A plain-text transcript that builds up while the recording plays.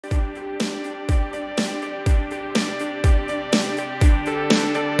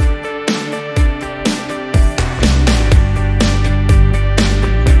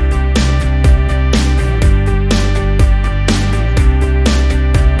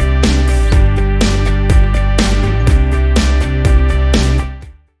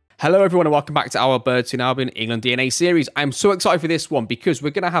Hello everyone and welcome back to our Burton Albion England DNA series. I'm so excited for this one because we're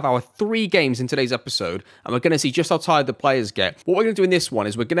going to have our 3 games in today's episode and we're going to see just how tired the players get. What we're going to do in this one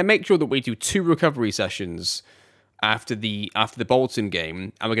is we're going to make sure that we do 2 recovery sessions after the Bolton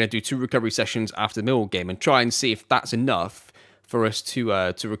game, and we're going to do 2 recovery sessions after the Millwall game and try and see if that's enough for us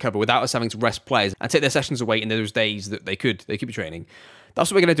to recover without us having to rest players and take their sessions away in those days that they could be training. That's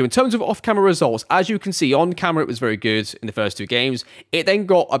what we're going to do. In terms of off-camera results, as you can see, on camera it was very good in the first 2 games. It then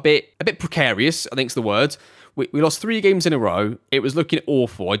got a bit precarious, I think's the word. We lost 3 games in a row. It was looking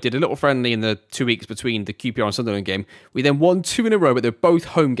awful. I did a little friendly in the 2 weeks between the QPR and Sunderland game. We then won 2 in a row, but they're both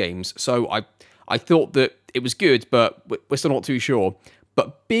home games. So I thought that it was good, but we're still not too sure.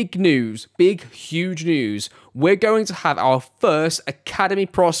 But big news, huge news. We're going to have our first academy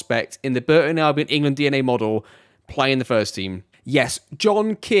prospect in the Burton Albion England DNA model play in the first team. Yes,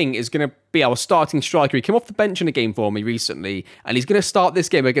 John King is going to be our starting striker. He came off the bench in a game for me recently, and he's going to start this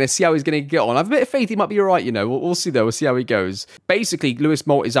game. We're going to see how he's going to get on. I have a bit of faith he might be all right, you know. We'll see, though. We'll see how he goes. Basically, Lewis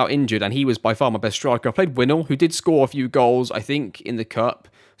Moult is out injured, and he was by far my best striker. I played Winnall, who did score a few goals, I think, in the Cup.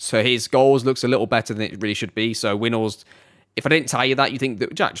 So his goals looks a little better than it really should be. So Winnall's... If I didn't tell you that, you think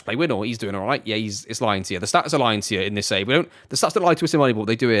that, Jack, just play Winnall. He's doing all right. Yeah, it's lying to you. The stats are lying to you in this save. The stats don't lie to us in Moneyball.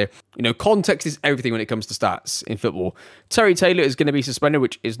 They do here. You know, context is everything when it comes to stats in football. Terry Taylor is going to be suspended,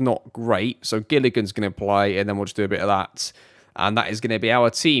 which is not great. So Gilligan's going to play, and then we'll just do a bit of that. And that is going to be our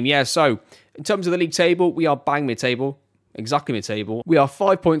team. Yeah, so in terms of the league table, we are bang mid-table. Exactly mid-table. We are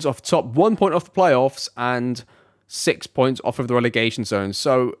 5 points off the top, 1 point off the playoffs, and 6 points off of the relegation zone.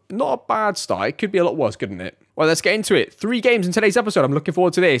 So not a bad start. It could be a lot worse, couldn't it? Well, let's get into it. 3 games in today's episode. I'm looking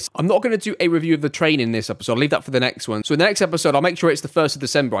forward to this. I'm not going to do a review of the training in this episode. I'll leave that for the next one. So in the next episode, I'll make sure it's the 1st of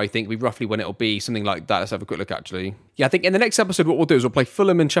December, I think, roughly when it'll be, something like that. Let's have a quick look, actually. Yeah, I think in the next episode, what we'll do is we'll play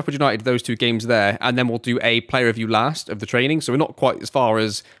Fulham and Sheffield United, those 2 games there, and then we'll do a player review last of the training. So we're not quite as far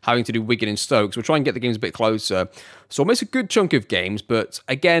as having to do Wigan and Stoke. So we'll try and get the games a bit closer. So almost a good chunk of games, but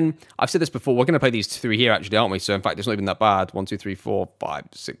again, I've said this before, we're going to play these 3 here, actually, aren't we? So in fact, it's not even that bad. 1, 2, 3, 4, 5,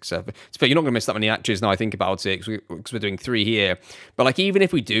 6, 7. It's fair, you're not going to miss that many matches now I think about it, because we're doing 3 here. But like, even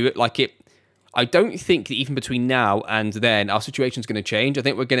if we do it, like I don't think that even between now and then our situation's going to change. I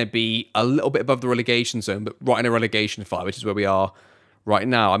think we're going to be a little bit above the relegation zone, but right in a relegation fight, which is where we are right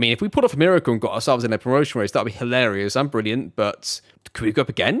now. I mean, if we pulled off a miracle and got ourselves in a promotion race, that would be hilarious and brilliant. But could we go up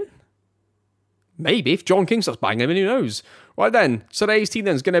again? Maybe if John King starts banging him, who knows? Right then, today's team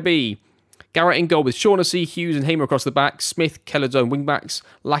then is going to be Garrett in goal with Shaughnessy, Hughes and Hamer across the back, Smith, Kelladone wingbacks,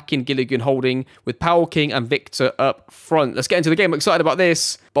 Lakin, Gilligan holding, with Powell, King and Victor up front. Let's get into the game. I'm excited about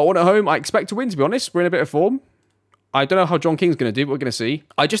this. But one at home, I expect to win, to be honest. We're in a bit of form. I don't know how John King's going to do, but we're going to see.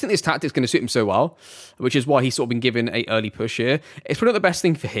 I just think this tactic's going to suit him so well, which is why he's sort of been given an early push here. It's probably not the best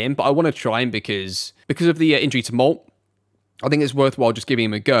thing for him, but I want to try him because of the injury to Moult. I think it's worthwhile just giving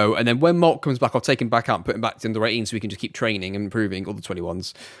him a go. And then when Moult comes back, I'll take him back out and put him back in the 18 so we can just keep training and improving all the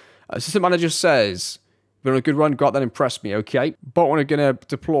 21s. Assistant manager says, been on a good run, got that impressed me, okay. Bolton are going to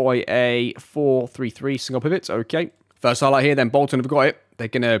deploy a 4-3-3 single pivot, okay. First highlight here, then Bolton have got it. They're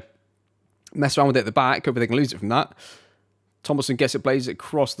going to mess around with it at the back, hopefully they can lose it from that. Thomason gets it, plays it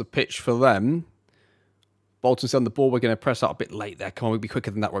across the pitch for them. Bolton's on the ball, we're going to press out a bit late there. Come on, we'll be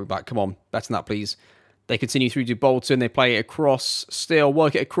quicker than that, we'll be back. Come on, better than that, please. They continue through to Bolton, they play it across, still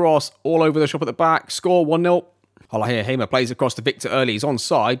work it across, all over the shop at the back, score 1-0. Holla here, Hamer plays across to Victor early. He's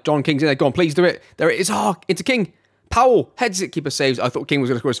onside. John King's in there. Go on, please do it. There it is. Oh, into King. Powell heads it. Keeper saves. I thought King was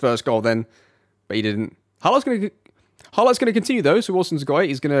going to score his first goal then, but he didn't. Highlight's going to continue though. So Wilson's got it.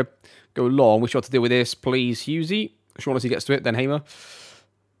 He's going to go long. We should have to deal with this, please, Hughesy. Shaughnessy gets to it. Then Hamer.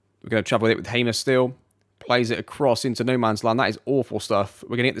 We're going to travel with it with Hamer still. Plays it across into no man's land. That is awful stuff.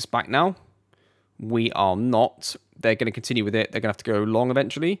 We're going to get this back now. We are not. They're going to continue with it. They're going to have to go long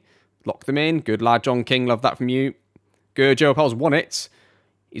eventually. Lock them in. Good lad, John King. Love that from you. Good. Joe Appel's won it.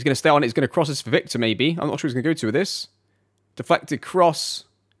 He's going to stay on it. He's going to cross this for Victor, maybe. I'm not sure he's going to go to with this. Deflected cross.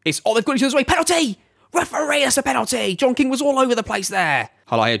 Oh, they've got each other's way. Penalty! Referee, that's a penalty. John King was all over the place there.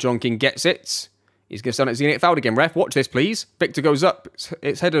 Highlight here. John King gets it. He's going to stand it. He's going to get fouled again, ref. Watch this, please. Victor goes up.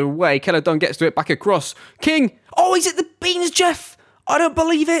 It's headed away. Kelladone gets to it. Back across. King. Oh, he's at the beans, Jeff. I don't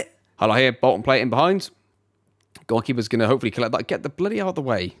believe it. Highlight here. Bolton play it in behind. Goalkeeper's going to hopefully collect that. Get the bloody out of the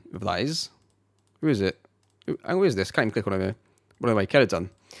way, if that is. Who is it? Who is this? Can't even click on him here. What am I? Kelladone.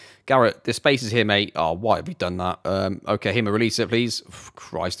 Garrett, the space is here, mate. Oh, why have we done that? Okay, Hamer, release it, please. Oh,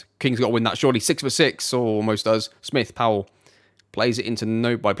 Christ. King's got to win that, surely. 6 for 6. Or almost does. Smith, Powell. Plays it into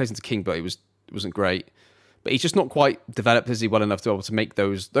nobody. Plays into King, but it wasn't great. But he's just not quite developed, is he, well enough to be able to make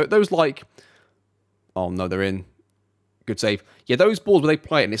those like... Oh, no, they're in. Good save. Yeah, those balls where they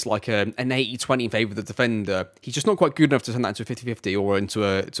play it and it's like an 80-20 in favour of the defender, he's just not quite good enough to turn that into a 50-50 or into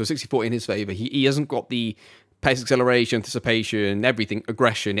a 60-40 in his favour. He hasn't got the pace, acceleration, anticipation, everything,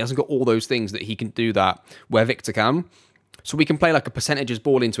 aggression. He hasn't got all those things that he can do that where Victor can. So we can play like a percentages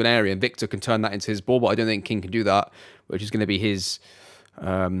ball into an area and Victor can turn that into his ball, but I don't think King can do that, which is going to be his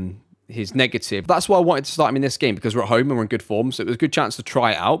negative. That's why I wanted to start him in this game, because we're at home and we're in good form. So it was a good chance to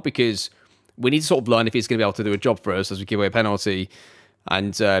try it out, because we need to sort of learn if he's going to be able to do a job for us as we give away a penalty.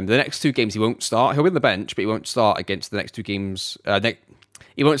 And the next 2 games he won't start. He'll be on the bench, but he won't start against the next 2 games.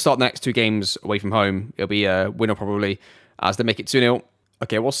 He won't start the next 2 games away from home. It'll be a winner probably as they make it 2-0.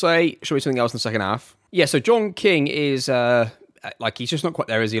 Okay, we'll say, show me something else in the second half. Yeah, so John King is, like, he's just not quite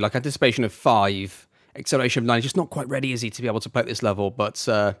there, is he? Like, anticipation of 5, acceleration of 9. He's just not quite ready, is he, to be able to play at this level? But,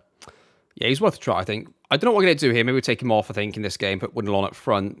 yeah, he's worth a try, I think. I don't know what we're going to do here. Maybe we'll take him off, I think, in this game, put Windle on up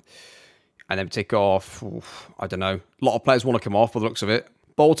front. And then take off, I don't know. A lot of players want to come off by the looks of it.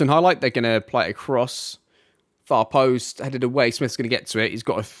 Bolton highlight, they're going to play it across. Far post, headed away. Smith's going to get to it. He's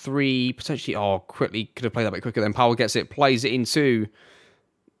got a 3, potentially, quickly, could have played that a bit quicker. Then Powell gets it, plays it into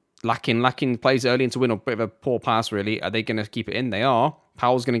Lacking plays it early into Win. A bit of a poor pass, really. Are they going to keep it in? They are.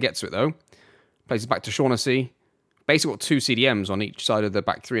 Powell's going to get to it, though. Plays it back to Shaughnessy. Basically got 2 CDMs on each side of the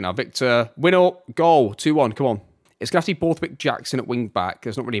back 3 now. Victor, Winnell, goal, 2-1, come on. It's going to have to be Borthwick Jackson at wing back.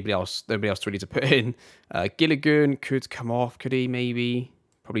 There's not really nobody else really to put in. Gilligan could come off, could he, maybe?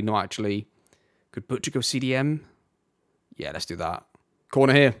 Probably not, actually. Could Butcher go CDM? Yeah, let's do that.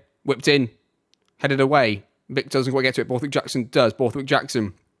 Corner here. Whipped in. Headed away. Victor doesn't quite get to it. Borthwick Jackson does. Borthwick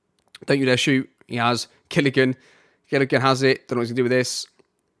Jackson. Don't you dare shoot. He has. Gilligan. Gilligan has it. Don't know what he's going to do with this.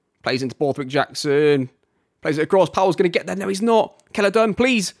 Plays into Borthwick Jackson. Plays it across. Powell's going to get there. No, he's not. Keller Dunn,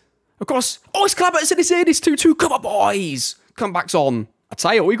 please. Across. Oh, it's Clabber. It's in. It's 2-2. Come on, boys. Comeback's on. I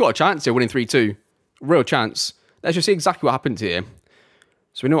tell you what, we've got a chance here, winning 3-2. Real chance. Let's just see exactly what happened here.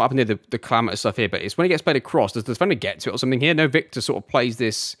 So we know what happened here, the calamitous stuff here, but it's when it gets played across, does the defender get to it or something here? No, Victor sort of plays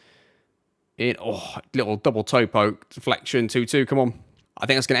this in, little double toe poke, deflection, 2-2, come on. I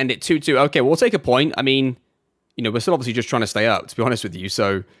think that's going to end it 2-2. Okay, well, we'll take a point. I mean, you know, we're still obviously just trying to stay up, to be honest with you.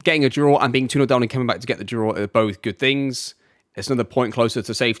 So getting a draw and being 2-0 down and coming back to get the draw are both good things. It's another point closer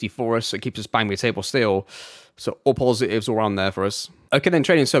to safety for us, so it keeps us banging the table still. So all positives all around there for us. Okay, then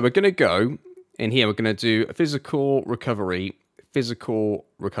training. So we're going to go in here. We're going to do a physical recovery,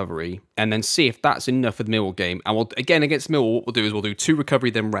 and then see if that's enough for the Millwall game. And we'll, again, against Millwall, what we'll do is we'll do 2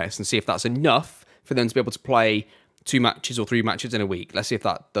 recovery, then rest, and see if that's enough for them to be able to play 2 matches or 3 matches in a week. Let's see if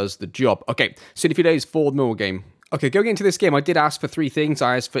that does the job. Okay, so in a few days for the Millwall game. Okay, going into this game, I did ask for 3 things.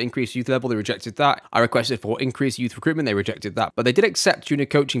 I asked for increased youth level, they rejected that. I requested for increased youth recruitment, they rejected that. But they did accept junior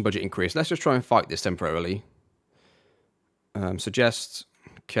coaching budget increase. Let's just try and fight this temporarily. Suggest.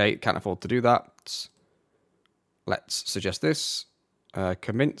 Okay, can't afford to do that. Let's suggest this.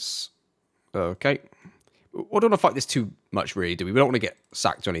 Commence. Okay. We don't want to fight this too much, really, do we? We don't want to get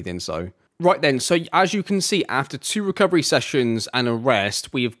sacked or anything, so... Right then, so as you can see, after 2 recovery sessions and a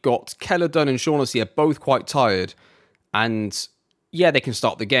rest, we've got Keller Dunn and Shaughnessy are both quite tired. And yeah, they can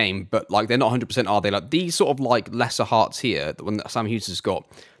start the game, but like they're not 100%, are they? Like these sort of like lesser hearts here, the one that Sam Hughes has got,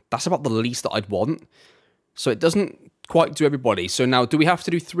 that's about the least that I'd want. So it doesn't quite do everybody. So now, do we have to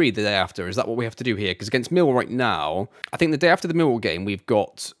do 3 the day after? Is that what we have to do here? Because against Millwall right now, I think the day after the Millwall game, we've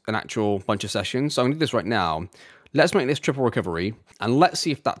got an actual bunch of sessions. So I'm going to do this right now. Let's make this triple recovery, and let's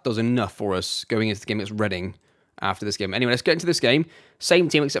see if that does enough for us going into the game against Reading after this game. Anyway, let's get into this game. Same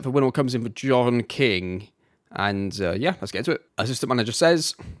team, except for Winnell comes in for John King. And yeah, let's get into it. Assistant manager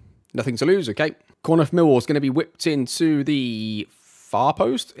says, nothing to lose, okay. Corner for Millwall is going to be whipped into the far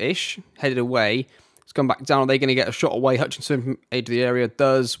post-ish, headed away. It's come back down. Are they going to get a shot away? Hutchinson from edge of the area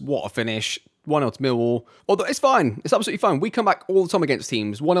does. What a finish. 1-0 to Millwall. Although it's fine. It's absolutely fine. We come back all the time against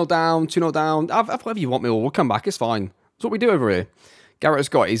teams. 1-0 down, 2-0 down. Have whatever you want, Millwall. We'll come back. It's fine. That's what we do over here. Garrett's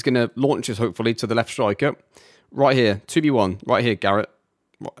got. He's going to launch us, hopefully, to the left striker. Right here. 2v1. Right here, Garrett.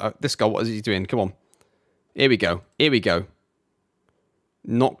 This guy, what is he doing? Come on. Here we go. Here we go.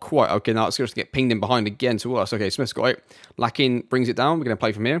 Not quite. Okay, now it's going to get pinged in behind again to us. Okay, Smith's got it. Lacking brings it down. We're going to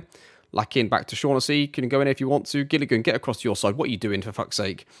play from here. Lacking back to Shaughnessy. Can go in if you want to. Gilligan, get across to your side. What are you doing, for fuck's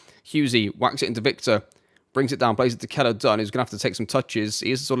sake? Hughesy whacks it into Victor. Brings it down. Plays it to Keller Dunn, who's going to have to take some touches.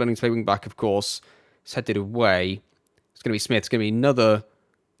 He is still learning to play wing back, of course. It's headed away. It's going to be Smith. It's going to be another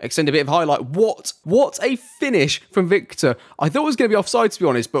extended bit of highlight. What a finish from Victor. I thought it was going to be offside, to be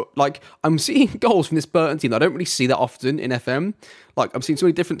honest, but like I'm seeing goals from this Burton team that I don't really see that often in FM. Like I'm seeing so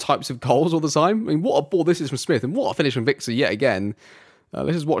many different types of goals all the time. I mean, what a ball this is from Smith, and what a finish from Victor yet again.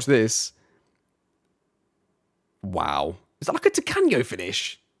 Let's just watch this. Wow. Is that like a Tacanio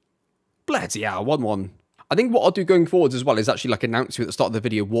finish? Bloody hell, 1-1. I think what I'll do going forwards as well is actually like announce you at the start of the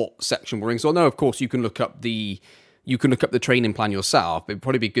video what section we're in. So I know, of course, you can look up the training plan yourself, but it'd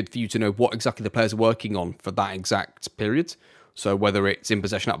probably be good for you to know what exactly the players are working on for that exact period. So whether it's in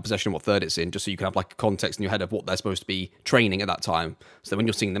possession, out of possession, what third it's in, just so you can have like a context in your head of what they're supposed to be training at that time. So when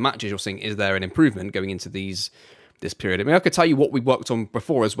you're seeing the matches, you're seeing, is there an improvement going into this period? I mean, I could tell you what we worked on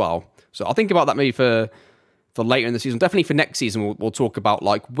before as well. So I'll think about that maybe for later in the season. Definitely for next season, we'll talk about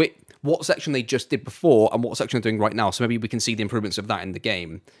like what section they just did before and what section they're doing right now. So maybe we can see the improvements of that in the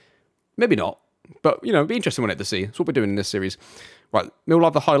game. Maybe not. But, you know, it'd be interesting one to see. That's what we're doing in this series. Right, Mill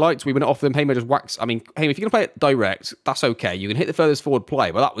have the highlights. We went off them. Hamer just whacks. I mean, Hamer, if you're going to play it direct, that's okay. You can hit the furthest forward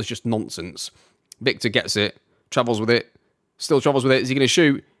play, but that was just nonsense. Victor gets it, travels with it, still travels with it. Is he going to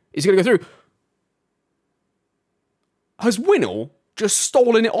shoot? Is he going to go through? Has Winnell just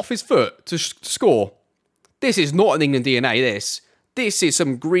stolen it off his foot to score? This is not an England DNA, This is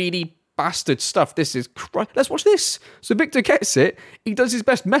some greedy bastard stuff. This is... Let's watch this. So Victor gets it. He does his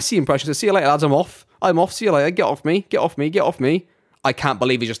best Messi impression. So see you later, lads. I'm off. See you later. Get off me. Get off me. Get off me. I can't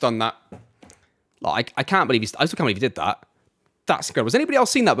believe he's just done that. Like, I can't believe I still can't believe he did that. That's incredible. Has anybody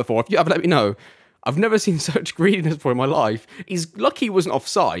else seen that before? If you haven't, let me know. I've never seen such greediness before in my life. He's lucky he wasn't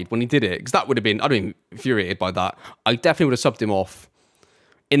offside when he did it, because that would have been... I'd have been infuriated by that. I definitely would have subbed him off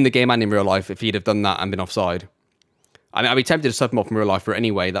in the game and in real life if he'd have done that and been offside. I mean, I'd be tempted to sub him off in real life for it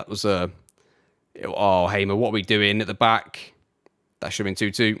anyway. That was oh, Hamer, what are we doing at the back? That should have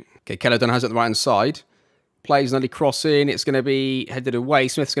been 2-2. Okay, Kelladon has it on the right-hand side. Plays nearly crossing. It's going to be headed away.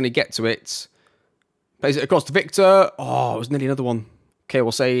 Smith's going to get to it. Plays it across to Victor. Oh, it was nearly another one. Okay,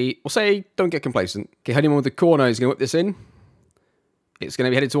 we'll say don't get complacent. Okay, Honeyman with the corner. He's going to whip this in. It's going to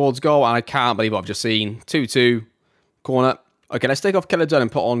be headed towards goal, and I can't believe what I've just seen. 2-2. Corner. Okay, let's take off Kelladon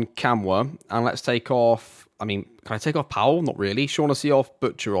and put on Camwa. And let's take off... I mean, can I take off Powell? Not really. Shaughnessy off,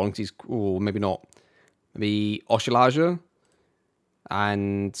 Butcher on, because he's... Oh, maybe not. Maybe Oshilaja.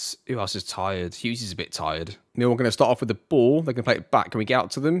 And who else is tired? Hughes is a bit tired. Mill are going to start off with the ball. They're going to play it back. Can we get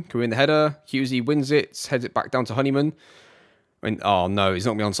out to them? Can we win the header? Hughesy wins it. Heads it back down to Honeyman. Oh, no. He's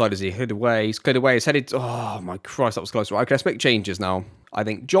not going to be onside, is he? Headed away. He's cleared away. He's headed... Oh, my Christ. That was close. Right, okay, let's make changes now. I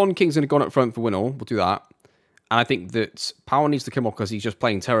think John King's going to go up front for Winnell. We'll do that. And I think that Powell needs to come off because he's just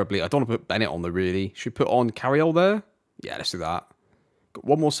playing terribly. I don't want to put Bennett on there, really. Should we put on Carriol there? Yeah, let's do that. Got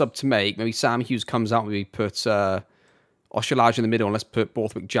one more sub to make. Maybe Sam Hughes comes out. Maybe put Oshilaja in the middle. And let's put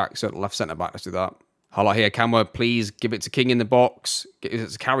Borthwick Jackson at left centre-back. Let's do that. Highlight here. Camera, please give it to King in the box. Get it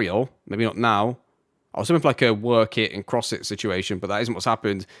to Carriol. Maybe not now. I was hoping for like a work it and cross it situation, but that isn't what's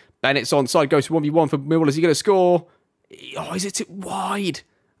happened. Bennett's onside. Goes to 1v1 for Millwall. Is he going to score? Oh, is it wide?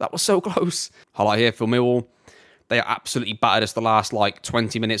 That was so close. Highlight here for Millwall. They are absolutely battered us the last, like,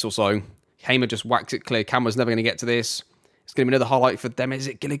 20 minutes or so. Hamer just whacks it clear. Camera's never going to get to this. It's going to be another highlight for them. Is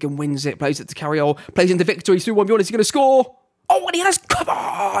it Gilligan wins it? Plays it to Carriol. Plays into victory. Through 1v1. Is he going to score? Oh, and he has... Come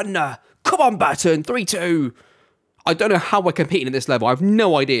on! Come on, Burton. 3-2. I don't know how we're competing at this level. I have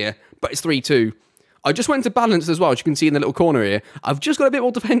no idea. But it's 3-2. I just went to balance as well, as you can see in the little corner here. I've just got a bit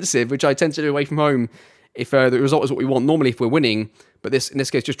more defensive, which I tend to do away from home if the result is what we want. Normally, if we're winning... But in this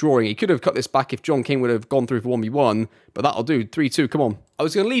case, just drawing. He could have cut this back if John King would have gone through for 1v1. But that'll do. 3-2, come on. I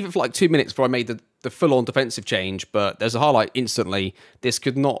was going to leave it for like 2 minutes before I made the full-on defensive change. But there's a highlight instantly. This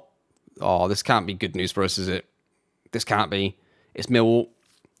could not... Oh, this can't be good news for us, is it? This can't be. It's Millwall.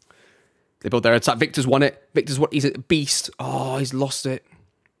 They built their attack. Victor's won it. He's a beast. Oh, he's lost it.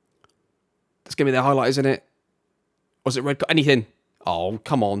 That's going to be their highlight, isn't it? Was it red? Anything? Oh,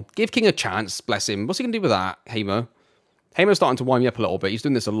 come on. Give King a chance. Bless him. What's he going to do with that, Hamer? Hamer's starting to wind me up a little bit. He's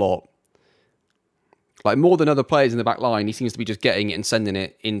doing this a lot. Like, more than other players in the back line, he seems to be just getting it and sending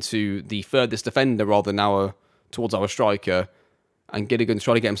it into the furthest defender rather than towards our striker. And Gilligan's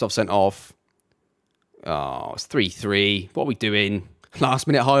trying to get himself sent off. Oh, it's 3-3. What are we doing? Last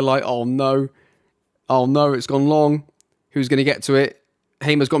minute highlight. Oh, no. Oh, no. It's gone long. Who's going to get to it?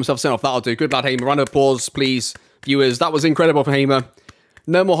 Hamer's got himself sent off. That'll do. Good lad, Hamer. Round of applause, please, viewers. That was incredible for Hamer.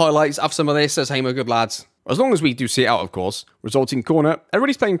 No more highlights. Have some of this, says Hamer. Good lads. As long as we do see it out, of course. Resulting corner.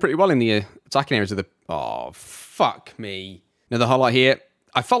 Everybody's playing pretty well in the attacking areas of the... Oh, fuck me. Another highlight here.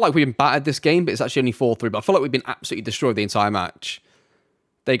 I felt like we've been battered this game, but it's actually only 4-3. But I feel like we've been absolutely destroyed the entire match.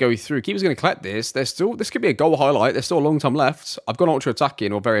 They go through. Keeper's going to collect this. This could be a goal highlight. There's still a long time left. I've gone ultra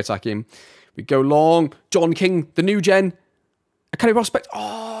attacking or very attacking. We go long. John King, the new gen. A kind of prospect.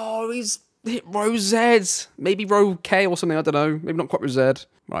 Oh, he's hit row Z. Maybe row K or something. I don't know. Maybe not quite row Z.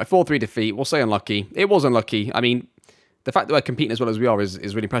 Right, 4-3 defeat. We'll say unlucky. It was unlucky. I mean, the fact that we're competing as well as we are is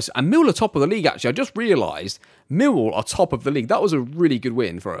really impressive. And Millwall are top of the league, actually. I just realised Millwall are top of the league. That was a really good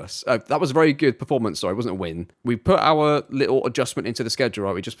win for us. That was a very good performance, sorry. It wasn't a win. We put our little adjustment into the schedule,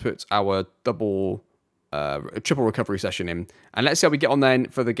 right? We just put our double a triple recovery session in. And let's see how we get on then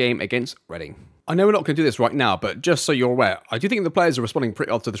for the game against Reading. I know we're not going to do this right now, but just so you're aware, I do think the players are responding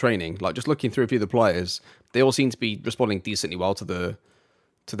pretty well to the training. Like, just looking through a few of the players, they all seem to be responding decently well to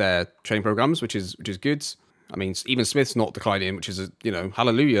their training programs, which is good. I mean, even Smith's not declining, which is, you know,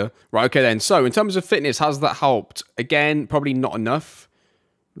 hallelujah. Right, okay then. So, in terms of fitness, has that helped? Again, probably not enough.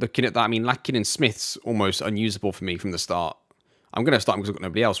 Looking at that, I mean, Lakin and Smith's almost unusable for me from the start. I'm going to start because I've got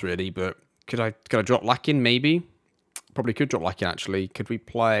nobody else, really, but could I drop Lakin, maybe? Probably could drop Lakin, actually. Could we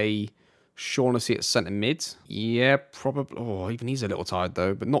play Shaughnessy at centre mid? Yeah, probably. Oh, even he's a little tired,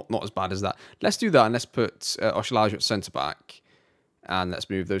 though, but not as bad as that. Let's do that, and let's put Oshilaja at centre back. And let's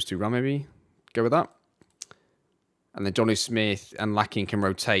move those two around, maybe. Go with that. And then Johnny Smith and Lakin can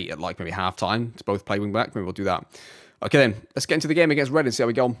rotate at, like, maybe half-time to both play wing-back. Maybe we'll do that. Okay, then. Let's get into the game against Reading and see how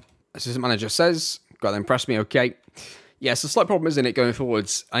we go. Assistant manager says, got to impress me, okay. Yeah, it's a slight problem, isn't it, going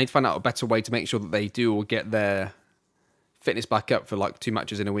forwards? I need to find out a better way to make sure that they do get their fitness back up for, like, 2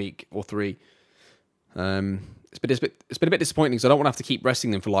 matches in a week or 3. It's been a bit disappointing because I don't want to have to keep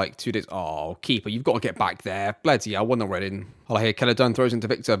resting them for, like, 2 days. Oh, keeper, you've got to get back there. Bloody hell, 1-0 Reading. I hear Keller Dunn throws into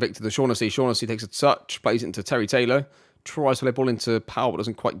Victor. Victor to Shaughnessy. Shaughnessy takes a touch, plays it into Terry Taylor. Tries to play ball into Powell, but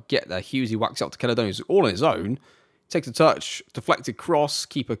doesn't quite get there. Hughesy whacks out to Keller Dunn, who's all on his own. Takes a touch, deflected cross,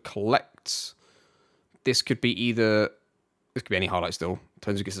 keeper collects. This could be either... This could be any highlight still.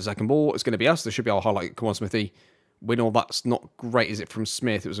 Turns who gets the second ball. It's going to be us. There should be our highlight. Come on, Smithy. Winnall, that's not great, is it, from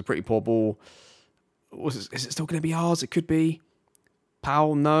Smith? It was a pretty poor ball. Is it still going to be ours? It could be.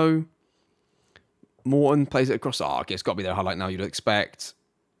 Powell, no. Morton plays it across. Oh, okay, it's got to be their highlight now, you'd expect.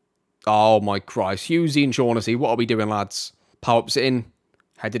 Oh, my Christ. Hughesy and Shaughnessy, what are we doing, lads? Powell ups it in.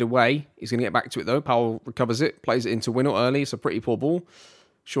 Headed away. He's going to get back to it, though. Powell recovers it. Plays it into Winnall early. It's a pretty poor ball.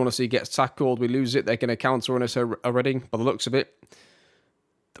 Shaughnessy gets tackled. We lose it. They're going to counter on us a Reading by the looks of it.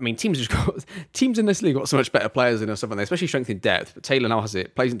 I mean, teams in this league got so much better players than us, haven't they? Especially strength in depth. But Taylor now has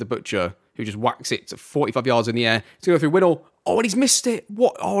it. Plays into Butcher, who just whacks it to 45 yards in the air. He's going to go through Winnall. Oh, and he's missed it.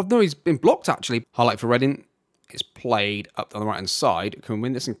 What? Oh, no, he's been blocked, actually. Highlight for Reading. It's played up on the right-hand side. Can we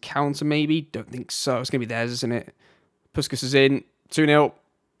win this and counter, maybe? Don't think so. It's going to be theirs, isn't it? Puskas is in. 2-0.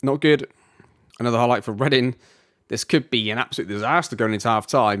 Not good. Another highlight for Reading. This could be an absolute disaster going into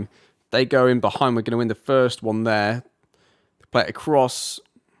half-time. They go in behind. We're going to win the first one there. They play it across.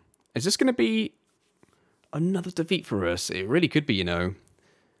 Is this going to be another defeat for us? It really could be, you know.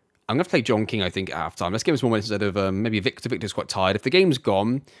 I'm going to play John King, I think, at half-time. Let's give him some more minutes instead of maybe Victor. Victor's quite tired. If the game's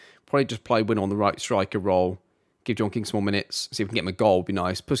gone, probably just play Win on the right striker role. Give John King some more minutes. See if we can get him a goal. Would be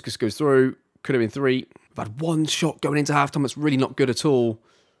nice. Puskas goes through. Could have been 3. We've had 1 shot going into half-time. That's really not good at all.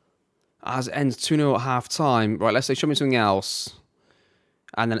 As it ends 2-0 at half-time. Right, let's say show me something else.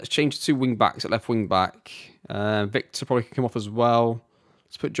 And then let's change to 2 wing-backs at left wing-back. Victor probably can come off as well.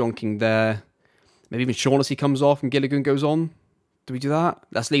 Let's put John King there. Maybe even Shaughnessy comes off and Gilligan goes on. Do we do that?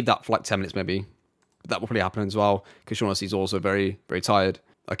 Let's leave that for like 10 minutes maybe. But that will probably happen as well, because Shaughnessy's also very, very tired.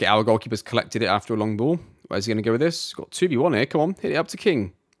 Okay, our goalkeeper's collected it after a long ball. Where's he going to go with this? Got 2v1 here. Come on, hit it up to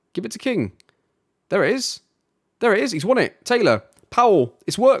King. Give it to King. There it is. There it is. He's won it. Taylor. Powell.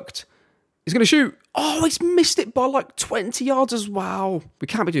 It's worked. He's going to shoot. Oh, he's missed it by like 20 yards as well. We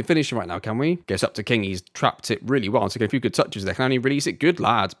can't be doing finishing right now, can we? Gets up to King. He's trapped it really well. Taking a few good touches there. Can only release it. Good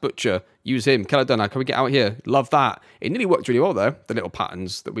lad. Butcher. Use him. Keller Dunn. Can we get out here? Love that. It nearly worked really well there. The little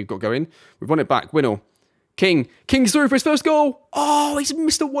patterns that we've got going. We've won it back. Winnall. King. King's through for his first goal. Oh, he's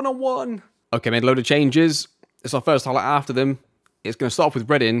missed a one-on-one. Okay, made a load of changes. It's our first highlight after them. It's going to start off with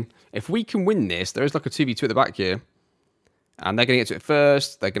Reading. If we can win this, there is like a 2v2 at the back here. And they're going to get to it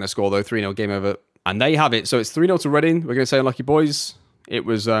first. They're going to score, though. 3-0 game over. And there you have it. So it's 3-0 to Reading. We're going to say unlucky boys. It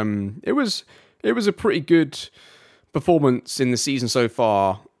was a pretty good performance in the season so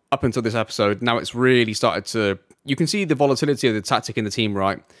far up until this episode. Now it's really started to... You can see the volatility of the tactic in the team,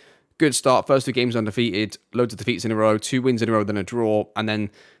 right? Good start. First 2 games undefeated. Loads of defeats in a row. 2 wins in a row, then a draw. And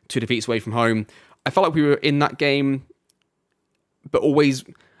then 2 defeats away from home. I felt like we were in that game, but always...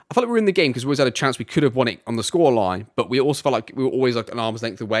 I felt like we were in the game because we always had a chance we could have won it on the scoreline, but we also felt like we were always like an arm's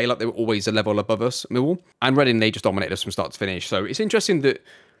length away, like they were always a level above us, Millwall. And Reading, they just dominated us from start to finish. So it's interesting that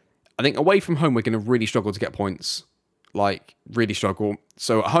I think away from home, we're going to really struggle to get points. Like, really struggle.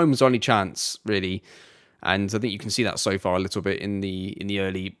 So at home is our only chance, really. And I think you can see that so far a little bit in the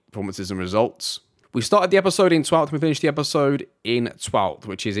early performances and results. We started the episode in 12th, we finished the episode in 12th,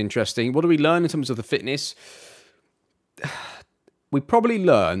 which is interesting. What do we learn in terms of the fitness? We probably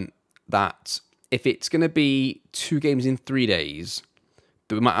learn that if it's going to be 2 games in 3 days,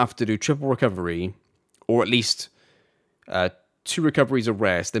 that we might have to do triple recovery, or at least 2 recoveries a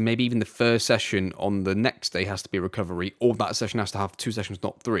rest, then maybe even the first session on the next day has to be a recovery, or that session has to have 2 sessions,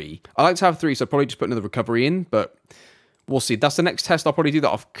 not 3. I like to have 3, so I'll probably just put another recovery in, but we'll see. That's the next test. I'll probably do that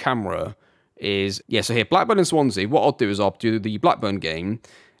off camera. So here, Blackburn and Swansea. What I'll do is I'll do the Blackburn game,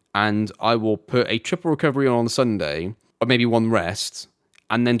 and I will put a triple recovery on Sunday, or maybe 1 rest,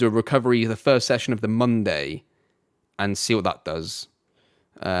 and then do a recovery the first session of the Monday, and see what that does.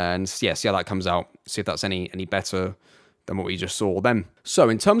 And yeah, see how that comes out. See if that's any better than what we just saw then. So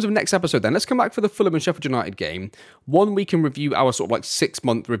in terms of next episode then, let's come back for the Fulham and Sheffield United game. One, we can review our sort of like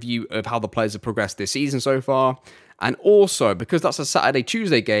 6-month review of how the players have progressed this season so far. And also, because that's a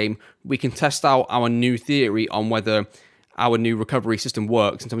Saturday-Tuesday game, we can test out our new theory on whether our new recovery system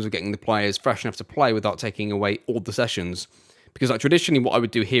works in terms of getting the players fresh enough to play without taking away all the sessions. Because like traditionally, what I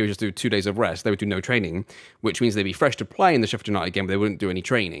would do here is just do 2 days of rest. They would do no training, which means they'd be fresh to play in the Sheffield United game, but they wouldn't do any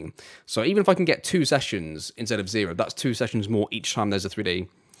training. So even if I can get 2 sessions instead of 0, that's 2 sessions more each time there's a 3-day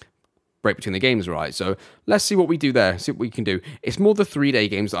break between the games, right? So let's see what we do there, see what we can do. It's more the 3-day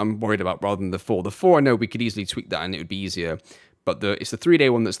games that I'm worried about rather than the 4. The 4, I know we could easily tweak that and it would be easier. But it's the 3-day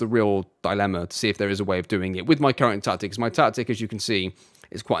one that's the real dilemma, to see if there is a way of doing it with my current tactics. My tactic, as you can see,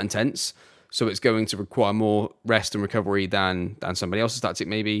 is quite intense. So it's going to require more rest and recovery than somebody else's tactic,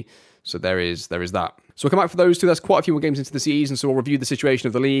 maybe. So there is that. So we'll come back for those 2. That's quite a few more games into the season, so we'll review the situation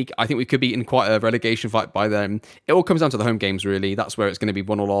of the league. I think we could be in quite a relegation fight by then. It all comes down to the home games, really. That's where it's going to be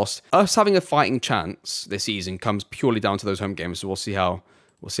won or lost. Us having a fighting chance this season comes purely down to those home games, so we'll see how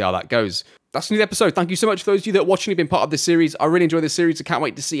that goes. That's the new episode. Thank you so much for those of you that are watching and been part of this series. I really enjoy this series. I can't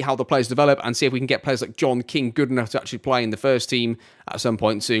wait to see how the players develop and see if we can get players like John King good enough to actually play in the first team at some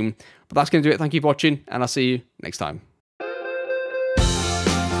point soon. But that's going to do it. Thank you for watching, and I'll see you next time.